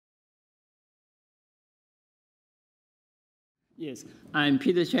Yes, I'm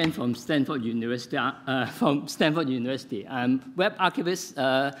Peter Chen from Stanford University. I'm web archivist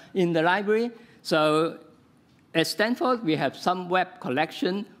in the library. So at Stanford, we have some web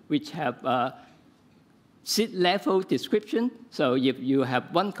collection which have seed level description. So if you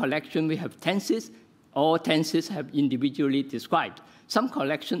have one collection, we have tenses. All tenses have individually described. Some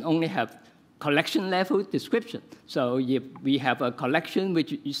collection only have collection level description. So if we have a collection,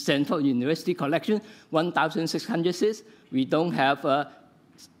 which is Stanford University collection, 1,600 seeds, we don't have a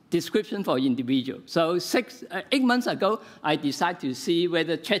description for individual. So 8 months ago, I decided to see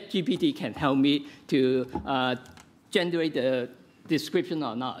whether ChatGPT can help me to generate the description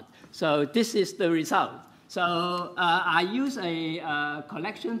or not. So this is the result. So I use a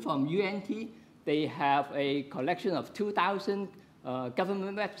collection from UNT. They have a collection of 2,000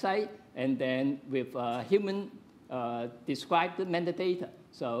 government websites, and then with human described metadata.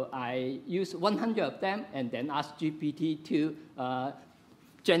 So I use 100 of them and then ask GPT to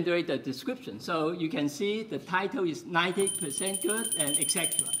generate the description. So you can see the title is 90% good and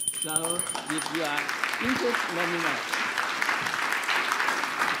etc. So if you are interested, let me know.